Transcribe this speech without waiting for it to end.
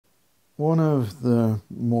One of the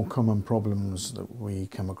more common problems that we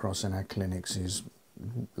come across in our clinics is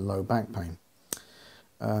low back pain.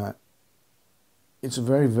 It's a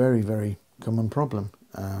very, very, very common problem,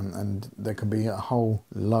 and there can be a whole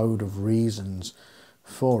load of reasons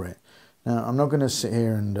for it. Now, I'm not going to sit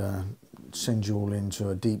here and send you all into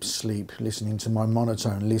a deep sleep listening to my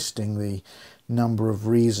monotone listing the number of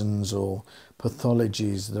reasons or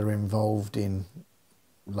pathologies that are involved in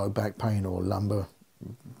low back pain or lumbar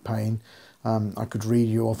pain. I could read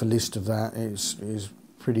you off a list of that. It's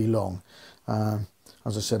pretty long.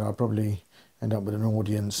 As I said, I'll probably end up with an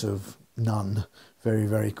audience of none very,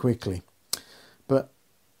 very quickly. But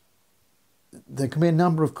there can be a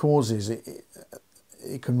number of causes.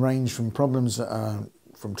 It can range from problems that are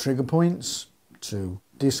from trigger points to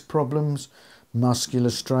disc problems,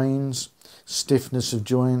 muscular strains, stiffness of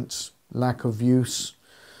joints, lack of use,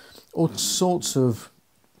 all sorts of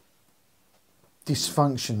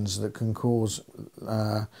dysfunctions that can cause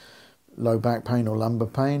low back pain or lumbar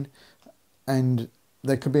pain, and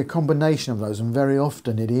there could be a combination of those, and very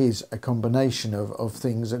often it is a combination of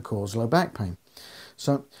things that cause low back pain.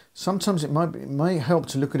 So sometimes it might help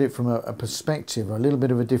to look at it from a perspective, a little bit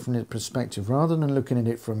of a different perspective, rather than looking at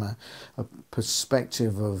it from a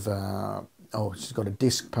perspective of oh, she's got a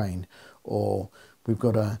disc pain, or we've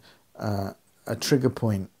got a trigger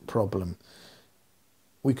point problem.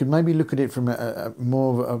 We could maybe look at it from a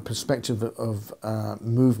more of a perspective of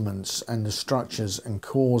movements and the structures and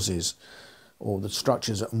causes, or the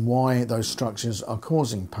structures and why those structures are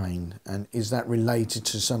causing pain, and is that related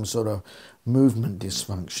to some sort of movement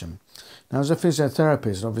dysfunction. Now, as a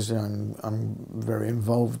physiotherapist, obviously I'm very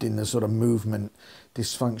involved in the sort of movement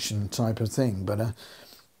dysfunction type of thing, but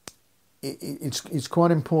it's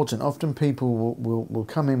quite important. Often people will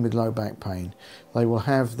come in with low back pain. They will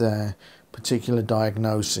have their particular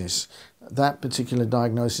diagnosis. That particular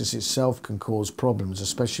diagnosis itself can cause problems,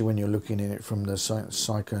 especially when you're looking at it from the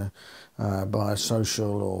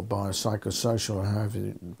biosocial or biopsychosocial, or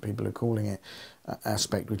however people are calling it,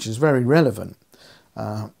 aspect, which is very relevant.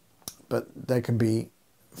 But there can be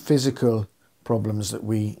physical problems that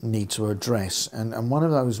we need to address, and one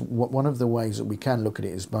of the ways that we can look at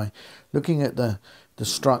it is by looking at the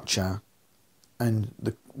structure and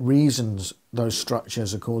the reasons those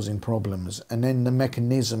structures are causing problems, and then the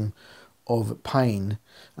mechanism of pain,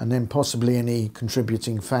 and then possibly any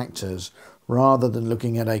contributing factors, rather than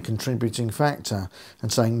looking at a contributing factor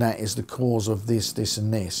and saying that is the cause of this, this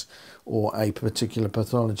and this, or a particular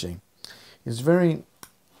pathology. It's very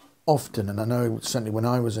often, and I know certainly when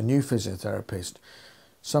I was a new physiotherapist,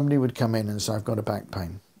 somebody would come in and say, I've got a back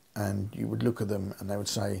pain, and you would look at them and they would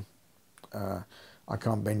say, I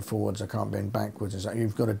can't bend forwards, I can't bend backwards. It's like,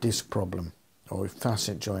 you've got a disc problem or a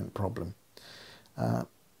facet joint problem.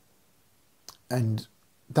 And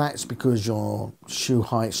that's because your shoe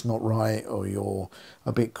height's not right, or you're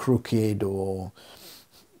a bit crooked, or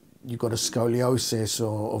you've got a scoliosis,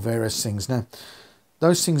 or various things. Now,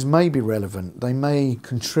 those things may be relevant. They may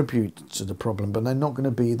contribute to the problem, but they're not going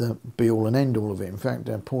to be the be-all and end-all of it. In fact,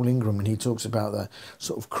 Paul Ingram, when he talks about the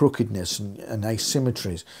sort of crookedness and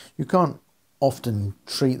asymmetries, you can't often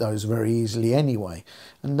treat those very easily anyway,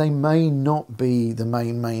 and they may not be the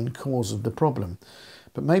main cause of the problem.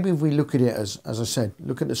 But maybe if we look at it as I said,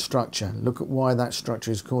 look at the structure, look at why that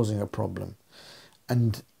structure is causing a problem,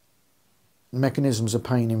 and mechanisms of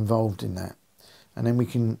pain involved in that, and then we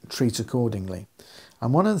can treat accordingly.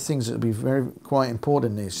 And one of the things that will be quite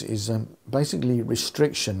important in this is basically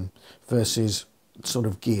restriction versus sort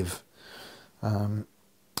of give.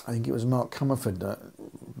 I think it was Mark Comerford that,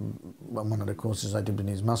 on one of the courses I did in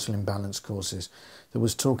his muscle imbalance courses, that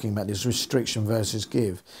was talking about this restriction versus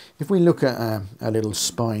give. If we look at our little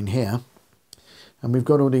spine here, and we've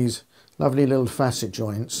got all these lovely little facet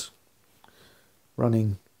joints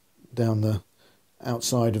running down the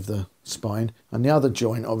outside of the spine, and the other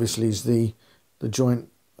joint obviously is the joint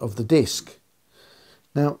of the disc.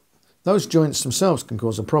 Now, those joints themselves can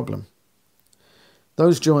cause a problem.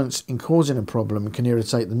 Those joints, in causing a problem, can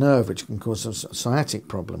irritate the nerve, which can cause sciatic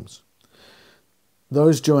problems.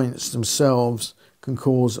 Those joints themselves can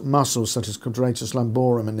cause muscles such as quadratus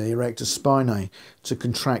lumborum and the erector spinae to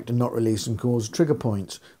contract and not release and cause trigger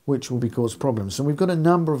points, which will cause problems. So we've got a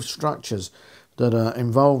number of structures that are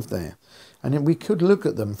involved there. And then we could look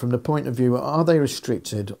at them from the point of view, are they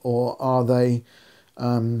restricted, or are they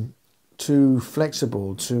too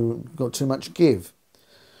flexible, got too much give?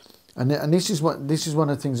 And this is one of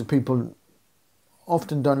the things that people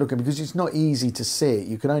often don't look at, because it's not easy to see it.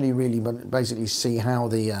 You can only really basically see how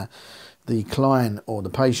the client or the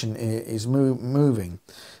patient is moving,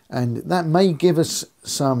 and that may give us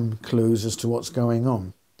some clues as to what's going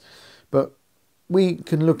on. But we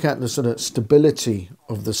can look at the sort of stability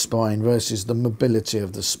of the spine versus the mobility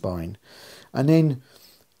of the spine. And then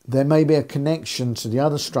there may be a connection to the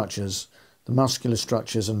other structures, the muscular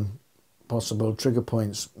structures and possible trigger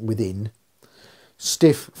points within.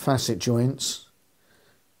 Stiff facet joints.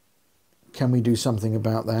 Can we do something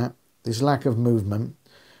about that? This lack of movement.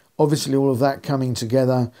 Obviously, all of that coming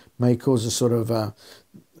together may cause a sort of a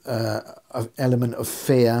element of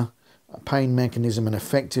fear, a pain mechanism, an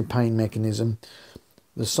effective pain mechanism.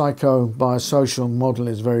 The psycho-biosocial model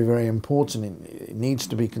is very, very important. It needs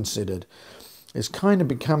to be considered. It's kind of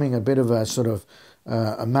becoming a bit of a sort of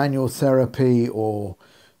a manual therapy or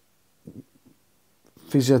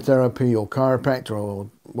physiotherapy or chiropractor or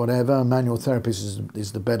whatever. Manual therapy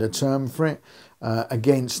is the better term for it,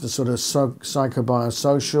 against the sort of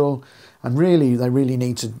psycho-biosocial. And really, they really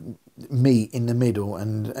need to meet in the middle,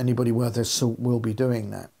 and anybody worth their salt will be doing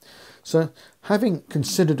that. So having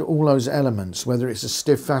considered all those elements, whether it's a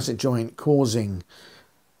stiff facet joint causing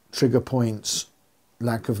trigger points,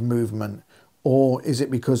 lack of movement, or is it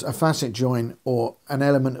because a facet joint or an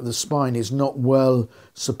element of the spine is not well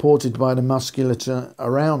supported by the musculature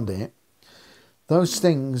around it, those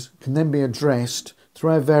things can then be addressed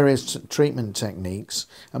through our various treatment techniques,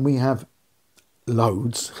 and we have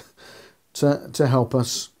loads to help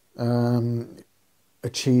us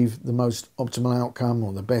achieve the most optimal outcome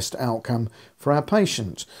or the best outcome for our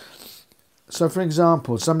patients. So for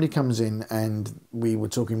example, somebody comes in and we were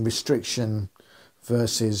talking restriction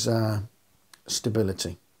versus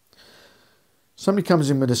stability. Somebody comes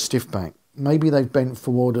in with a stiff back. Maybe they've bent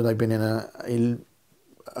forward or they've been in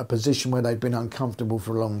a position where they've been uncomfortable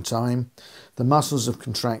for a long time. The muscles have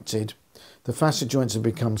contracted. The facet joints have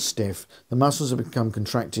become stiff. The muscles have become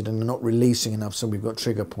contracted and they're not releasing enough, so we've got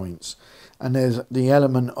trigger points. And there's the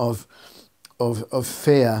element of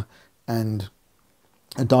fear and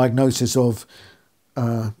a diagnosis of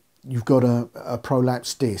you've got a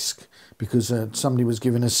prolapsed disc because somebody was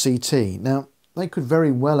given a CT. Now, they could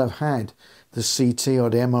very well have had the CT or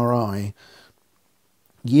the MRI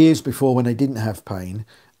years before when they didn't have pain,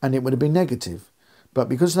 and it would have been negative. But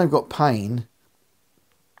because they've got pain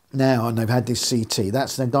now and they've had this CT,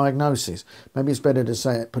 that's their diagnosis. Maybe it's better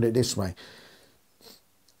to put it this way.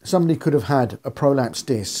 Somebody could have had a prolapsed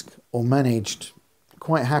disc or managed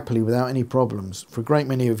quite happily without any problems for a great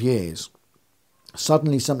many of years.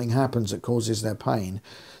 Suddenly something happens that causes their pain.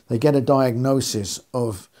 They get a diagnosis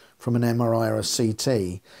from an MRI or a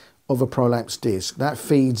CT of a prolapsed disc. That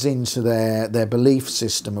feeds into their belief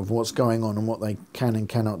system of what's going on and what they can and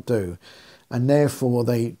cannot do. And therefore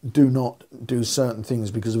they do not do certain things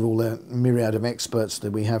because of all the myriad of experts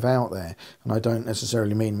that we have out there. And I don't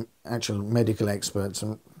necessarily mean actual medical experts,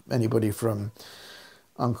 and anybody from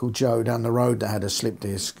Uncle Joe down the road that had a slip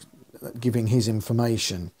disc giving his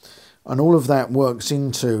information. And all of that works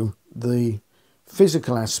into the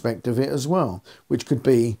physical aspect of it as well, which could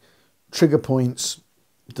be trigger points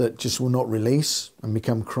that just will not release and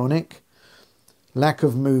become chronic, lack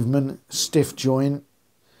of movement, stiff joint,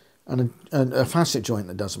 and a facet joint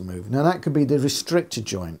that doesn't move. Now that could be the restricted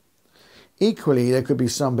joint. Equally, there could be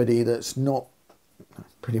somebody that's not,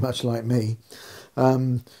 pretty much like me,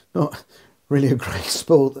 not really a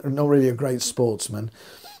great sportsman,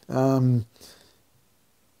 carrying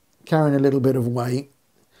a little bit of weight,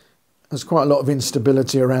 has quite a lot of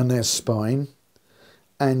instability around their spine,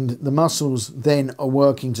 and the muscles then are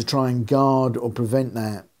working to try and guard or prevent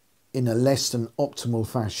that in a less than optimal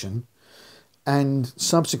fashion, and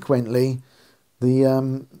subsequently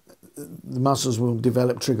the muscles will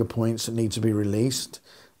develop trigger points that need to be released.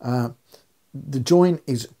 The joint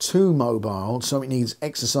is too mobile, so it needs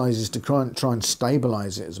exercises to try and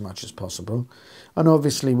stabilise it as much as possible. And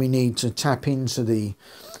obviously we need to tap into the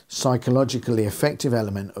psychologically effective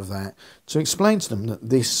element of that to explain to them that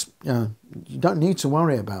this, you don't need to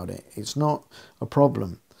worry about it. It's not a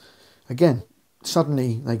problem. Again,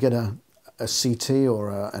 suddenly they get a CT or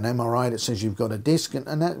an MRI that says you've got a disc,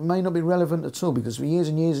 and that may not be relevant at all because for years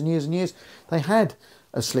and years and years and years they had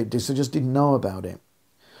a slip disc, they just didn't know about it.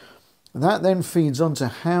 That then feeds on to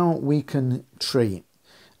how we can treat.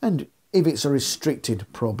 And if it's a restricted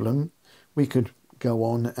problem, we could go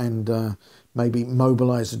on and maybe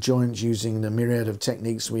mobilise the joints using the myriad of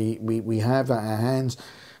techniques we have at our hands.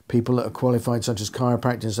 People that are qualified, such as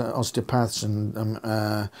chiropractors, osteopaths and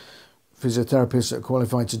physiotherapists that are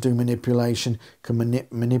qualified to do manipulation, can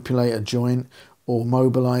manipulate a joint or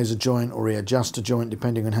mobilise a joint or readjust a joint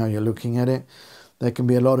depending on how you're looking at it. There can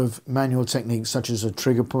be a lot of manual techniques such as a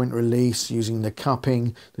trigger point release using the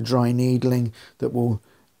cupping, the dry needling that will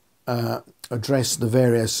address the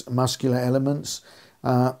various muscular elements.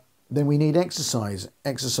 Then we need exercise.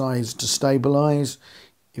 Exercise to stabilise,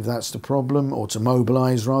 if that's the problem, or to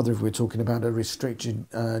mobilise rather, if we're talking about a restricted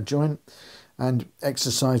joint. And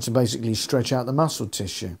exercise to basically stretch out the muscle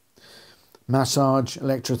tissue. Massage,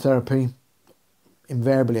 electrotherapy,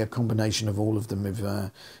 invariably a combination of all of them if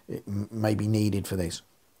it may be needed for this.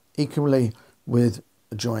 Equally with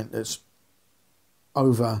a joint that's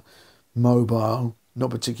over mobile,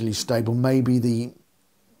 not particularly stable, maybe the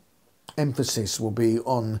emphasis will be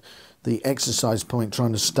on the exercise point,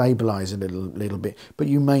 trying to stabilise it a little bit, but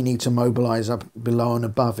you may need to mobilise up below and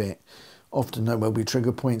above it. Often there will be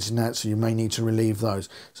trigger points in that, so you may need to relieve those.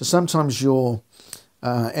 So sometimes your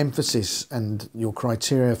emphasis and your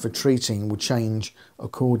criteria for treating will change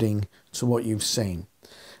according to what you've seen.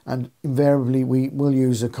 And invariably we will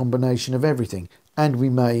use a combination of everything, and we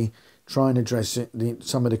may try and address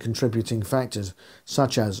some of the contributing factors,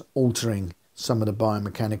 such as altering some of the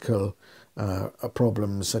biomechanical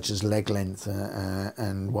problems, such as leg length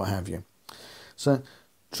and what have you. So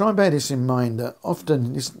try and bear this in mind, that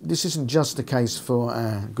often this isn't just the case for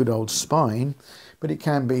our good old spine, but it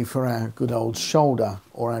can be for our good old shoulder,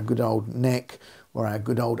 or our good old neck, or our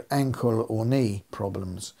good old ankle or knee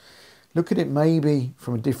problems. Look at it maybe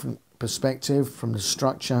from a different perspective, from the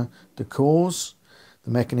structure, the cause,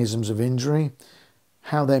 the mechanisms of injury,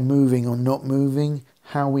 how they're moving or not moving,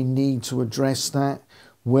 how we need to address that,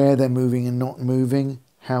 where they're moving and not moving,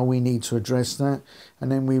 how we need to address that,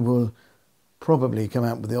 and then we will probably come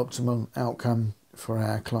out with the optimal outcome for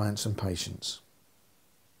our clients and patients.